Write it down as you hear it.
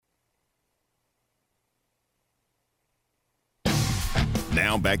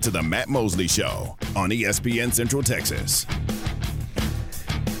Now back to the Matt Mosley Show on ESPN Central Texas.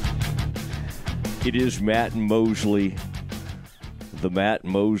 It is Matt and Mosley, the Matt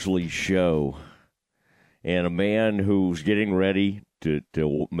Mosley Show, and a man who's getting ready to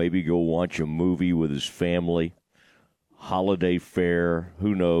maybe go watch a movie with his family, holiday fare.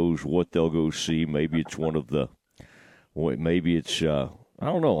 Who knows what they'll go see? Maybe it's I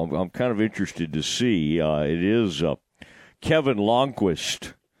don't know. I'm kind of interested to see. It is Kevin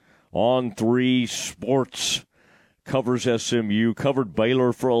Lonnquist on 3 Sports. Covers SMU, covered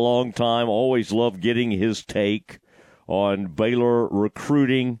Baylor for a long time. Always loved getting his take on Baylor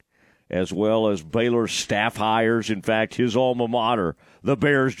recruiting as well as Baylor staff hires. In fact, his alma mater, the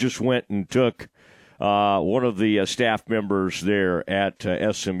Bears, just went and took one of the staff members there at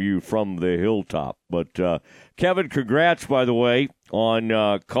SMU from the Hilltop. But, Kevin, congrats, by the way,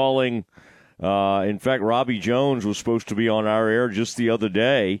 on calling. In fact, Robbie Jones was supposed to be on our air just the other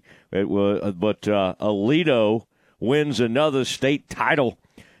day. But Alito wins another state title.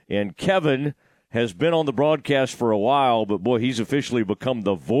 And Kevin has been on the broadcast for a while, but, boy, he's officially become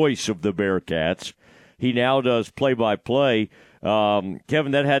the voice of the Bearcats. He now does play-by-play.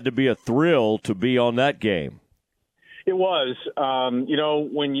 Kevin, that had to be a thrill to be on that game. It was.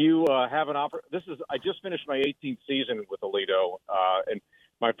 When you have an I just finished my 18th season with Alito, and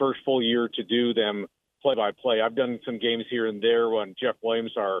my first full year to do them play-by-play. I've done some games here and there when Jeff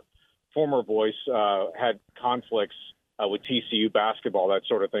Williams, our former voice, had conflicts with TCU basketball, that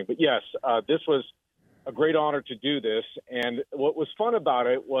sort of thing. But, yes, this was a great honor to do this. And what was fun about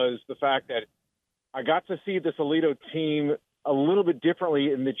it was the fact that I got to see this Alito team a little bit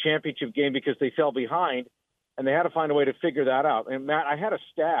differently in the championship game because they fell behind, and they had to find a way to figure that out. And, Matt, I had a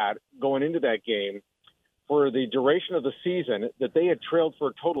stat going into that game for the duration of the season that they had trailed for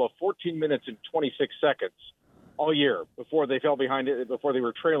a total of 14 minutes and 26 seconds all year before they fell behind it, before they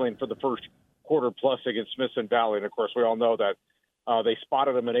were trailing for the first quarter plus against Smithson Valley. And, of course, we all know that they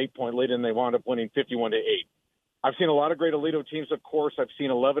spotted them an 8-point lead, and they wound up winning 51-8. I've seen a lot of great Alito teams, of course. I've seen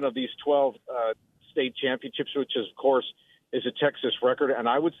 11 of these 12 state championships, which, of course, is a Texas record. And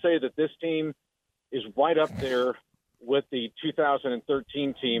I would say that this team is right up there with the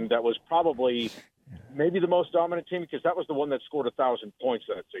 2013 team that was probably maybe the most dominant team because that was the one that scored 1,000 points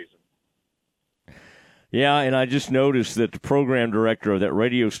that season. Yeah, and I just noticed that the program director of that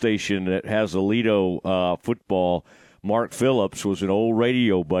radio station that has Alito football, Mark Phillips, was an old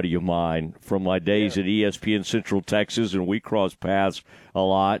radio buddy of mine from my days at ESPN Central Texas, and we crossed paths a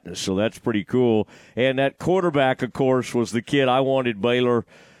lot, so that's pretty cool. And that quarterback, of course, was the kid I wanted Baylor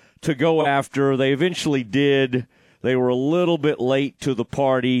to go after. They eventually did. They were a little bit late to the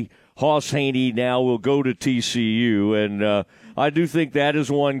party. Hoss Haney now will go to TCU, and I do think that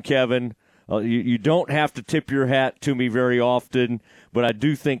is one, Kevin. You don't have to tip your hat to me very often, but I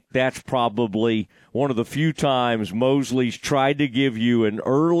do think that's probably one of the few times Mosley's tried to give you an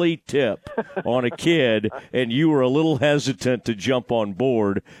early tip on a kid, and you were a little hesitant to jump on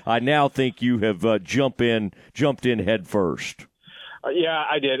board. I now think you have jumped in head first. Yeah,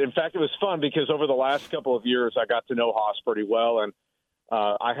 I did. In fact, it was fun because over the last couple of years, I got to know Hoss pretty well, and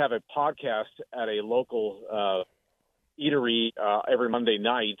I have a podcast at a local eatery every Monday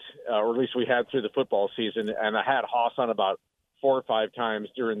night, or at least we had through the football season, and I had Hoss on about 4 or 5 times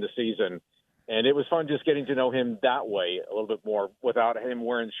during the season, and it was fun just getting to know him that way a little bit more without him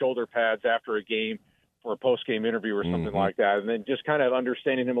wearing shoulder pads after a game for a post-game interview or something like that, and then just kind of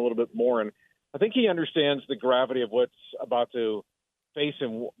understanding him a little bit more. And I think he understands the gravity of what's about to face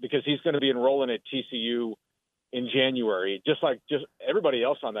him because he's going to be enrolling at TCU in January, just everybody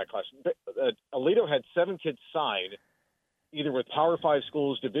else on that class. Alito had 7 kids signed, either with Power 5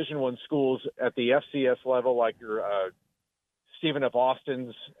 schools, Division I schools at the FCS level, like your Stephen F.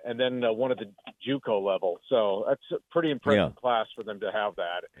 Austin's, and then one at the JUCO level. So that's a pretty impressive class for them to have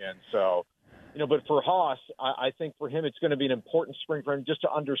that. And so, but for Hoss, I think for him it's going to be an important spring for him just to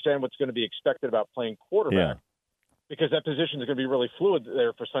understand what's going to be expected about playing quarterback. Because that position is going to be really fluid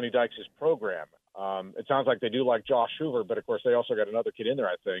there for Sonny Dykes' program. It sounds like they do like Josh Hoover, but of course they also got another kid in there,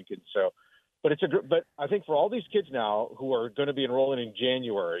 I think. And so, but I think for all these kids now who are going to be enrolling in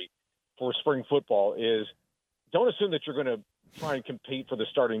January for spring football is don't assume that you're going to try and compete for the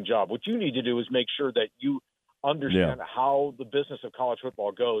starting job. What you need to do is make sure that you understand how the business of college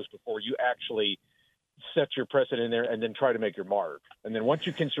football goes before you actually set your precedent in there and then try to make your mark. And then once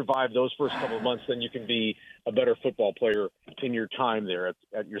you can survive those first couple of months, then you can be a better football player in your time there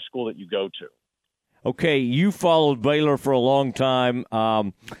at your school that you go to. Okay, you followed Baylor for a long time.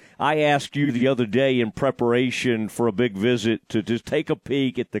 I asked you the other day in preparation for a big visit to just take a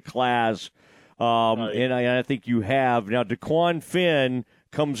peek at the class, and I think you have. Now, DeQuan Finn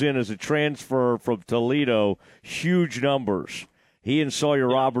comes in as a transfer from Toledo, huge numbers. He and Sawyer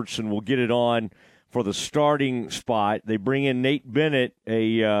Robertson will get it on for the starting spot. They bring in Nate Bennett,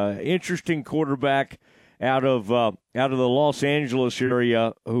 a interesting quarterback out of the Los Angeles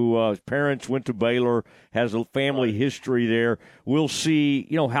area, who parents went to Baylor, has a family history there. We'll see,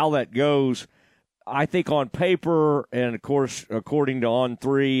 how that goes. I think on paper, and of course, according to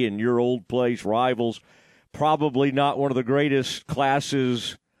On3 and your old place rivals, probably not one of the greatest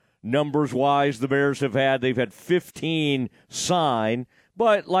classes numbers-wise the Bears have had. They've had 15 sign,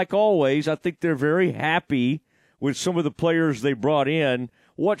 but like always, I think they're very happy with some of the players they brought in.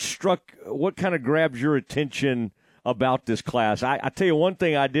 What kind of grabs your attention about this class? I tell you one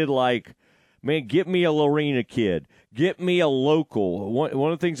thing I did like, man, get me a Lorena kid. Get me a local. One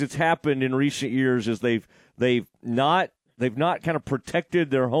of the things that's happened in recent years is they've not kind of protected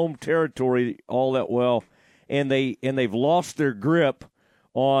their home territory all that well, and they've lost their grip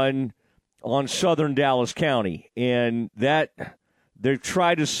on southern Dallas County, and that they've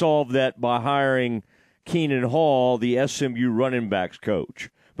tried to solve that by hiring Keenan Hall, the SMU running backs coach.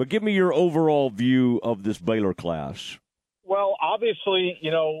 But give me your overall view of this Baylor class. Well, obviously,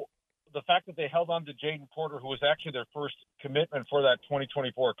 the fact that they held on to Jaden Porter, who was actually their first commitment for that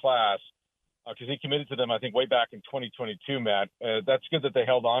 2024 class, because he committed to them, I think, way back in 2022, Matt. That's good that they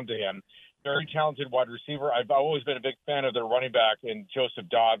held on to him. Very talented wide receiver. I've always been a big fan of their running back in Joseph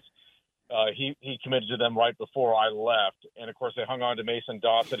Dobbs. He committed to them right before I left. And, of course, they hung on to Mason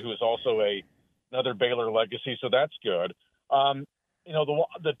Dawson, who is also another Baylor legacy, so that's good. The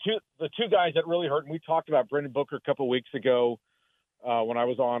two guys that really hurt, and we talked about Brendan Booker a couple of weeks ago when I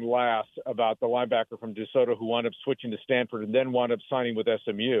was on last, about the linebacker from DeSoto who wound up switching to Stanford and then wound up signing with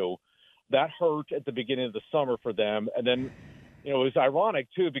SMU. That hurt at the beginning of the summer for them. And then, it was ironic,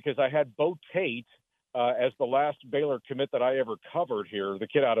 too, because I had Bo Tate as the last Baylor commit that I ever covered here, the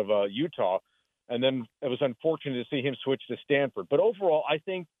kid out of Utah. And then it was unfortunate to see him switch to Stanford. But overall, I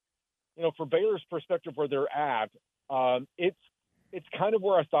think, for Baylor's perspective where they're at, it's kind of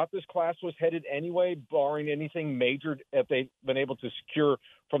where I thought this class was headed anyway, barring anything major that they've been able to secure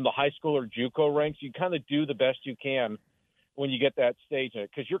from the high school or JUCO ranks. You kind of do the best you can when you get that stage in it,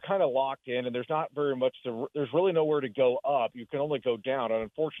 because you're kind of locked in, and there's not very much there's really nowhere to go up. You can only go down, and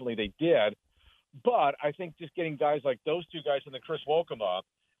unfortunately they did. But I think just getting guys like those two guys and the Chris Wolkema,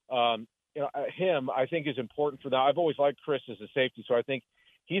 him, I think is important for them. I've always liked Chris as a safety, so I think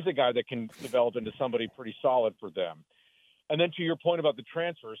he's a guy that can develop into somebody pretty solid for them. And then to your point about the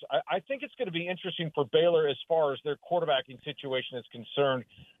transfers, I think it's going to be interesting for Baylor as far as their quarterbacking situation is concerned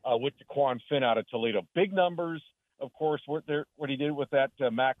with DeQuan Finn out of Toledo. Big numbers, of course, what he did with that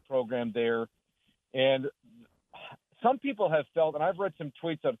MAC program there. And some people have felt, and I've read some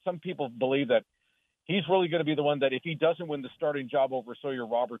tweets of some people believe that he's really going to be the one that if he doesn't win the starting job over Sawyer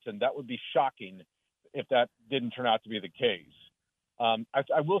Robertson, that would be shocking if that didn't turn out to be the case.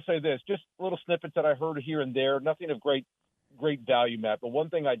 I will say this, just little snippets that I heard here and there, nothing of great value, Matt. But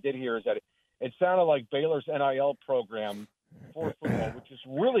one thing I did hear is that it sounded like Baylor's NIL program for football, which is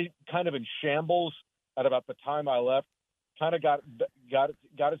really kind of in shambles at about the time I left, kind of got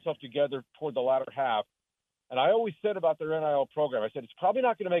itself together toward the latter half. And I always said about their NIL program, I said it's probably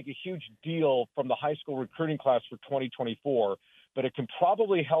not going to make a huge deal from the high school recruiting class for 2024, but it can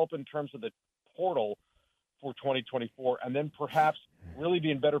probably help in terms of the portal for 2024, and then perhaps really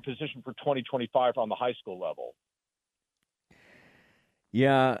be in better position for 2025 on the high school level.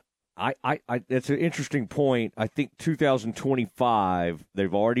 Yeah, I that's an interesting point. I think 2025,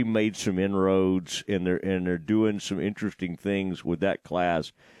 they've already made some inroads, and they're doing some interesting things with that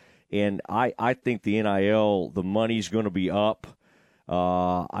class. And I think the NIL, the money's going to be up.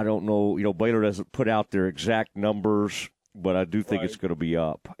 I don't know, Baylor doesn't put out their exact numbers, but I do think it's going to be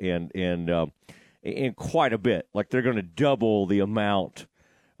up, and quite a bit. Like they're going to double the amount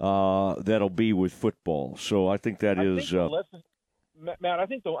that'll be with football. So I think that is. Matt, I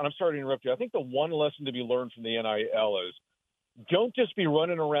think and I'm sorry to interrupt you. I think the one lesson to be learned from the NIL is don't just be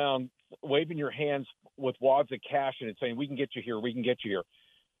running around waving your hands with wads of cash and saying we can get you here, we can get you here.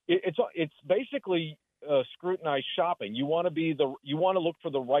 It's basically scrutinized shopping. You want to look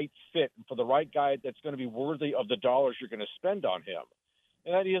for the right fit and for the right guy that's going to be worthy of the dollars you're going to spend on him.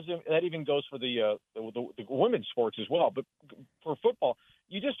 And that even goes for the women's sports as well. But for football,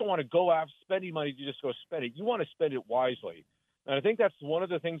 you just don't want to go out spending money to just go spend it. You want to spend it wisely. And I think that's one of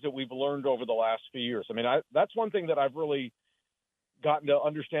the things that we've learned over the last few years. I mean, that's one thing that I've really gotten to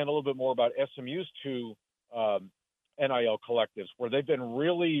understand a little bit more about SMU's two NIL collectives, where they've been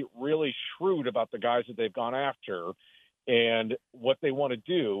really, really shrewd about the guys that they've gone after and what they want to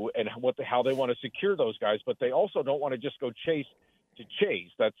do and how they want to secure those guys. But they also don't want to just go chase to chase.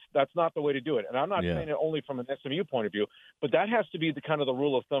 That's not the way to do it. And I'm not saying it only from an SMU point of view, but that has to be the kind of the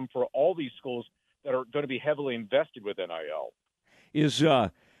rule of thumb for all these schools that are going to be heavily invested with NIL.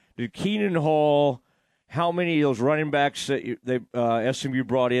 Did Keenan Hall? How many of those running backs that SMU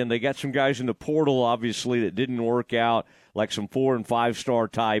brought in? They got some guys in the portal, obviously, that didn't work out, like some 4- and 5-star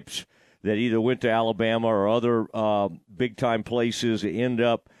types that either went to Alabama or other big-time places that end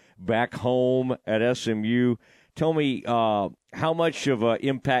up back home at SMU. Tell me, how much of an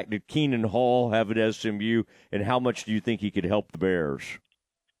impact did Keenan Hall have at SMU, and how much do you think he could help the Bears?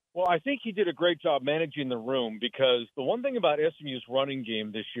 Well, I think he did a great job managing the room, because the one thing about SMU's running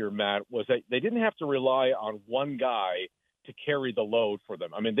game this year, Matt, was that they didn't have to rely on one guy to carry the load for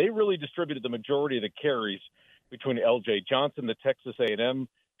them. I mean, they really distributed the majority of the carries between L.J. Johnson, the Texas A&M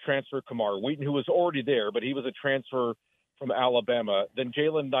transfer, Kamar Wheaton, who was already there, but he was a transfer from Alabama, then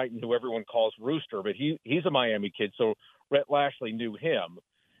Jalen Knighton, who everyone calls Rooster, but he's a Miami kid, so Rhett Lashley knew him.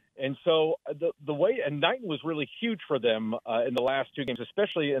 And so the way – and Knighton was really huge for them in the last two games,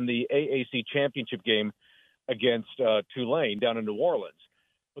 especially in the AAC championship game against Tulane down in New Orleans.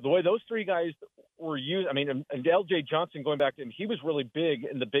 But the way those three guys were used – I mean, and L.J. Johnson going back to him, he was really big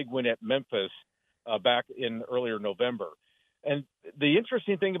in the big win at Memphis back in earlier November. And the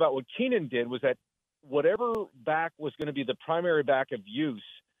interesting thing about what Keenan did was that whatever back was going to be the primary back of use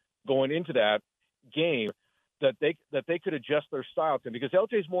going into that game, that they could adjust their style to, because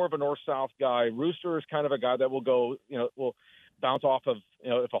LJ's more of a north-south guy. Rooster is kind of a guy that will go, will bounce off of,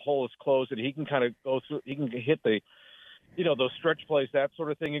 if a hole is closed, and he can kind of go through, he can hit the, those stretch plays, that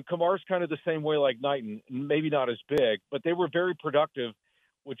sort of thing. And Kamar's kind of the same way like Knighton, maybe not as big, but they were very productive,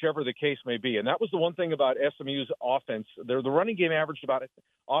 whichever the case may be. And that was the one thing about SMU's offense. The running game averaged about,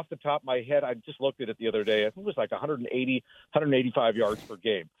 off the top of my head, I just looked at it the other day, I think it was like 180, 185 yards per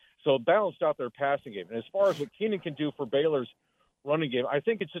game. So it balanced out their passing game. And as far as what Keenan can do for Baylor's running game, I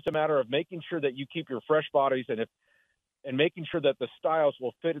think it's just a matter of making sure that you keep your fresh bodies and making sure that the styles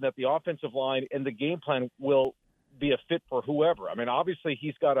will fit and that the offensive line and the game plan will be a fit for whoever. I mean, obviously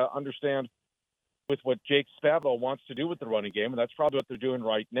he's got to understand with what Jake Spavital wants to do with the running game, and that's probably what they're doing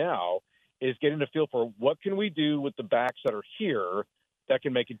right now, is getting a feel for what can we do with the backs that are here that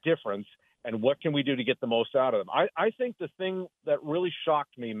can make a difference, and what can we do to get the most out of them. I think the thing that really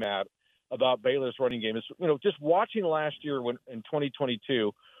shocked me, Matt, about Baylor's running game is, just watching last year in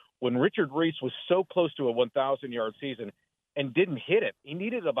 2022, when Richard Reese was so close to a 1,000-yard season and didn't hit it. He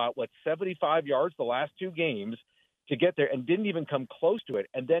needed about, 75 yards the last two games to get there and didn't even come close to it.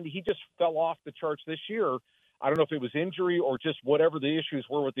 And then he just fell off the charts this year. I don't know if it was injury or just whatever the issues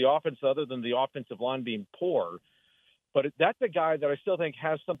were with the offense other than the offensive line being poor. But that's a guy that I still think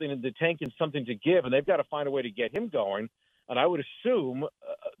has something in the tank and something to give, and they've got to find a way to get him going. And I would assume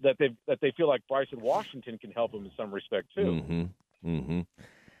that they feel like Bryson Washington can help him in some respect too.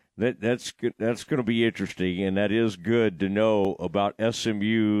 That's good. That's going to be interesting, and that is good to know about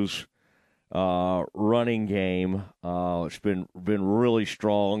SMU's running game. It's been really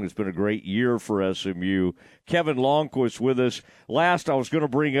strong. It's been a great year for SMU. Kevin Lonnquist with us. Last, I was going to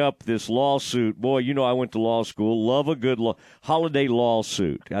bring up this lawsuit. Boy, I went to law school. Love a good holiday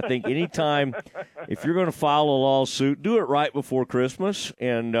lawsuit. I think anytime, if you're going to file a lawsuit, do it right before Christmas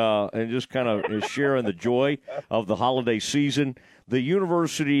and just kind of sharing the joy of the holiday season. The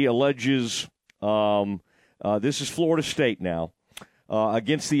university alleges, this is Florida State now,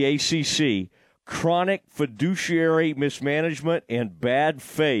 against the ACC, chronic fiduciary mismanagement and bad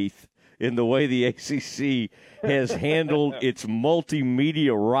faith in the way the ACC has handled its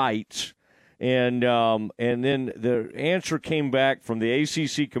multimedia rights. And then the answer came back from the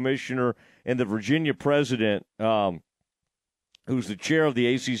ACC commissioner and the Virginia president, who's the chair of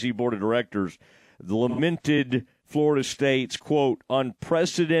the ACC board of directors, lamented Florida State's, quote,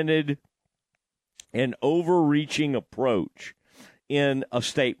 unprecedented and overreaching approach in a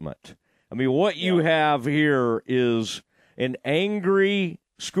statement. I mean, what you have here is an angry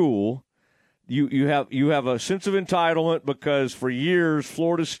school. You have a sense of entitlement because for years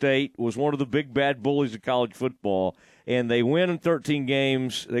Florida State was one of the big bad bullies of college football, and they win in 13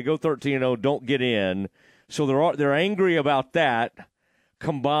 games. They go 13-0, don't get in. So they're angry about that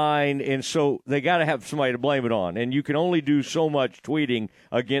combined, and so they got to have somebody to blame it on. And you can only do so much tweeting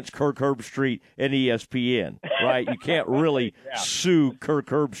against Kirk Herbstreit and ESPN, right? You can't really sue Kirk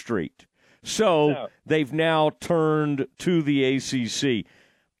Herbstreit. So they've now turned to the ACC.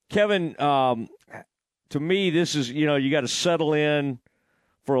 Kevin, to me, this is, you got to settle in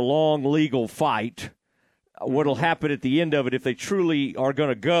for a long legal fight. What'll happen at the end of it, if they truly are going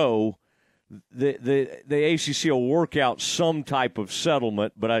to go, the ACC will work out some type of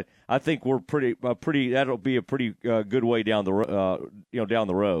settlement, but I think we're pretty that'll be a pretty good way down the down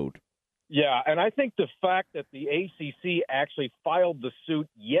the road. Yeah, and I think the fact that the ACC actually filed the suit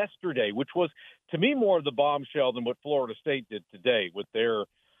yesterday, which was to me more of the bombshell than what Florida State did today with their,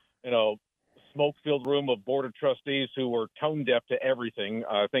 smoke-filled room of board of trustees who were tone deaf to everything.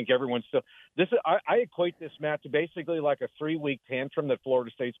 I think everyone's still I equate this, Matt, to basically like a 3-week tantrum that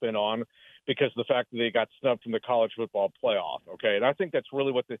Florida State's been on because of the fact that they got snubbed from the college football playoff. Okay, and I think that's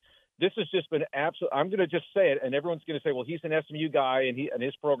really what this has just been absolute. I'm going to just say it, and everyone's going to say, well, he's an SMU guy, and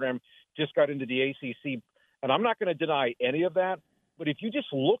his program just got into the ACC, and I'm not going to deny any of that. But if you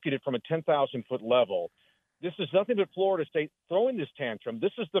just look at it from a 10,000-foot level, this is nothing but Florida State throwing this tantrum.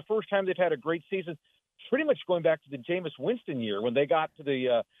 This is the first time they've had a great season, pretty much going back to the Jameis Winston year when they got to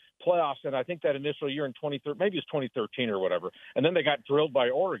the playoffs, and I think that initial year in 2013, maybe it was 2013 or whatever, and then they got drilled by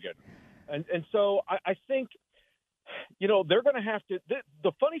Oregon. And so I think, they're going to have to –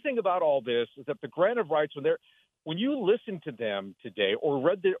 the funny thing about all this is that the grant of rights, when you listen to them today or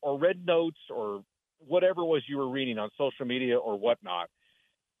read notes or whatever it was you were reading on social media or whatnot,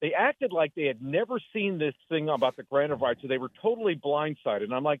 they acted like they had never seen this thing about the grant of rights, so they were totally blindsided.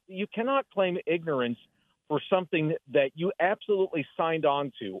 And I'm like, you cannot claim ignorance for something that you absolutely signed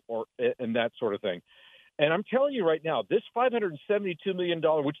on to and that sort of thing. And I'm telling you right now, this $572 million,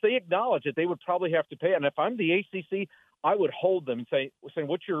 which they acknowledge that they would probably have to pay, and if I'm the ACC, I would hold them and saying,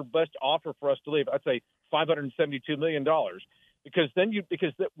 what's your best offer for us to leave? I'd say $572 million, because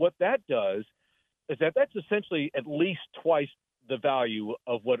what that does is that's essentially at least twice the value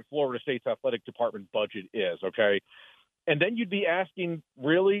of what Florida State's athletic department budget is, okay? And then you'd be asking,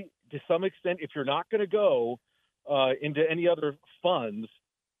 really, to some extent, if you're not going to go into any other funds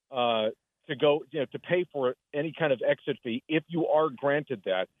to go, to pay for any kind of exit fee, if you are granted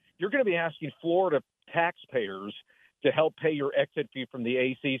that, you're going to be asking Florida taxpayers to help pay your exit fee from the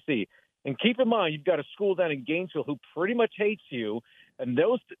ACC. And keep in mind, you've got a school down in Gainesville who pretty much hates you, and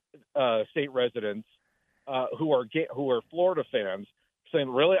those state residents who are Florida fans saying,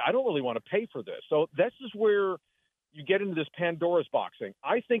 really, I don't really want to pay for this. So this is where you get into this Pandora's box thing.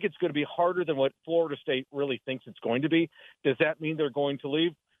 I think it's going to be harder than what Florida State really thinks it's going to be. Does that mean they're going to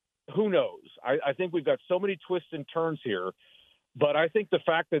leave? Who knows? I think we've got so many twists and turns here. But I think the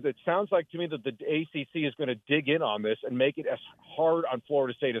fact that it sounds like to me that the ACC is going to dig in on this and make it as hard on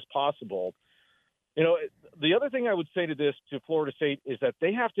Florida State as possible. The other thing I would say to Florida State is that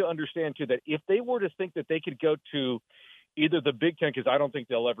they have to understand, too, that if they were to think that they could go to either the Big Ten, because I don't think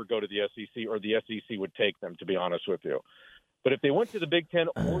they'll ever go to the SEC, or the SEC would take them, to be honest with you. But if they went to the Big Ten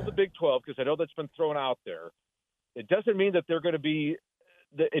or the Big 12, because I know that's been thrown out there, it doesn't mean that they're going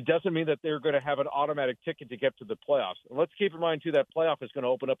to have an automatic ticket to get to the playoffs. And let's keep in mind, too, that playoff is going to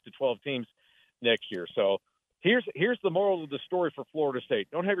open up to 12 teams next year. So here's the moral of the story for Florida State.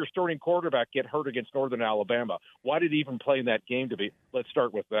 Don't have your starting quarterback get hurt against Northern Alabama. Why did he even play in that game Let's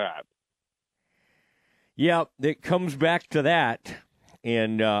start with that. Yeah, it comes back to that.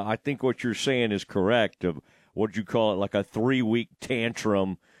 And I think what you're saying is correct. Of what'd you call it, like a 3-week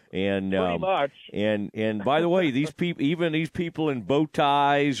tantrum. And pretty much. And by the way, these people in bow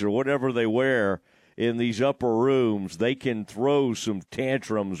ties or whatever they wear in these upper rooms, they can throw some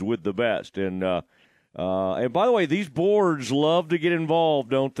tantrums with the best. And by the way, these boards love to get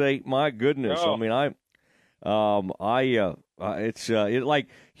involved, don't they? My goodness. Oh. I mean, it's like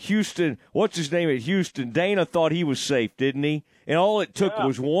Houston. What's his name at Houston? Dana thought he was safe, didn't he? And all it took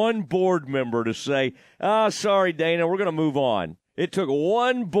was one board member to say, sorry, Dana, we're going to move on. It took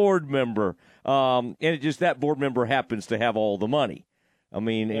one board member, and that board member happens to have all the money. I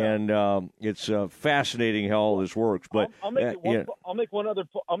mean, and it's fascinating how all this works. But I'll make one other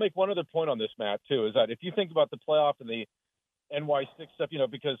point on this, Matt, too, is that if you think about the playoff and the NY6 stuff,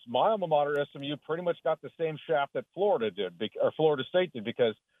 because my alma mater, SMU, pretty much got the same shaft that Florida State did,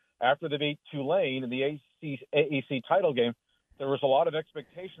 because after they beat Tulane in the AAC title game, there was a lot of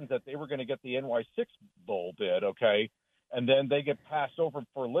expectations that they were going to get the NY6 bowl bid, okay? And then they get passed over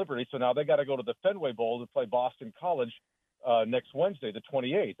for Liberty, so now they got to go to the Fenway Bowl to play Boston College next Wednesday, the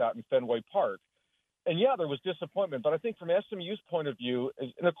 28th, out in Fenway Park. And, there was disappointment. But I think from SMU's point of view,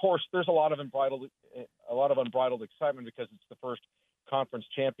 and, of course, there's a lot of unbridled excitement because it's the first conference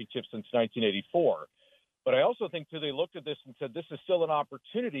championship since 1984. But I also think, too, they looked at this and said this is still an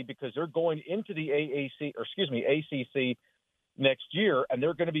opportunity because they're going into the ACC next year, and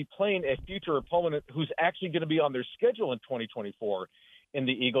they're going to be playing a future opponent who's actually going to be on their schedule in 2024 in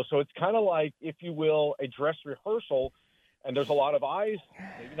the Eagles. So it's kind of like, if you will, a dress rehearsal, and there's a lot of eyes,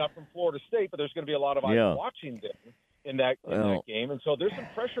 maybe not from Florida State, but there's going to be a lot of eyes watching them in that game. And so there's some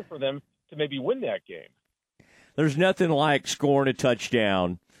pressure for them to maybe win that game. There's nothing like scoring a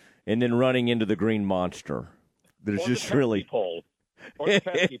touchdown and then running into the green monster. There's just really pole. Or the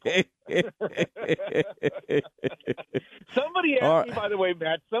pesky pole. Somebody asked me, by the way,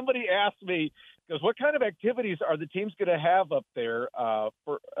 Matt. Somebody asked me, because what kind of activities are the teams going to have up there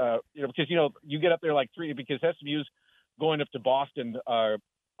for because you get up there like 3 because SMU's going up to Boston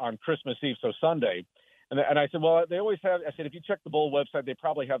on Christmas Eve, so Sunday. And I said, well, they always have. I said, if you check the Bowl website, they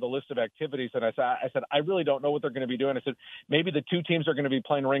probably have the list of activities. And I said, I really don't know what they're going to be doing. I said, maybe the 2 teams are going to be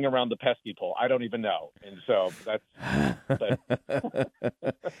playing ring around the pesky pole. I don't even know. And so that's.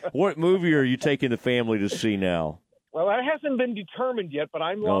 What movie are you taking the family to see now? Well, that hasn't been determined yet, but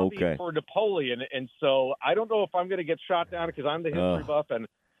I'm lobbying for Napoleon, and so I don't know if I'm going to get shot down because I'm the history buff, and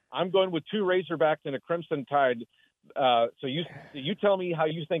I'm going with 2 Razorbacks and a Crimson Tide. So you tell me how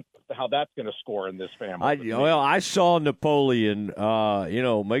that's going to score in this family. I saw Napoleon.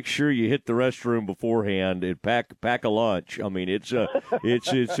 Make sure you hit the restroom beforehand and pack a lunch. I mean, it's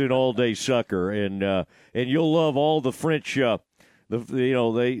an all day sucker, and you'll love all the French.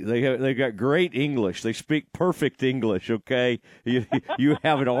 They got great English. They speak perfect English. Okay, you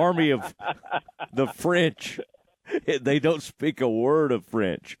have an army of the French. They don't speak a word of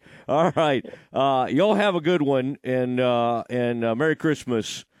French. All right. Y'all have a good one, and Merry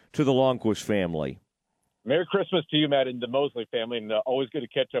Christmas to the Lonnquist family. Merry Christmas to you, Matt, and the Mosley family, and always good to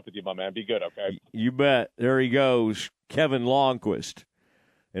catch up with you, my man. Be good, okay? You bet. There he goes, Kevin Lonnquist,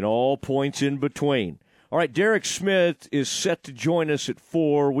 and all points in between. All right, Derek Smith is set to join us at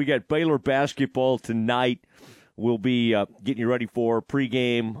 4. We got Baylor basketball tonight. We'll be getting you ready for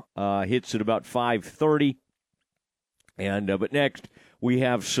pregame. Hits at about 5:30. But next, we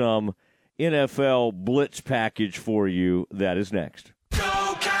have some NFL blitz package for you. That is next.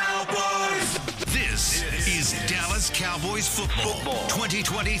 Go Cowboys! This is Dallas Cowboys football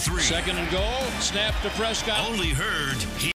 2023. Second and goal. Snap to Prescott. Only heard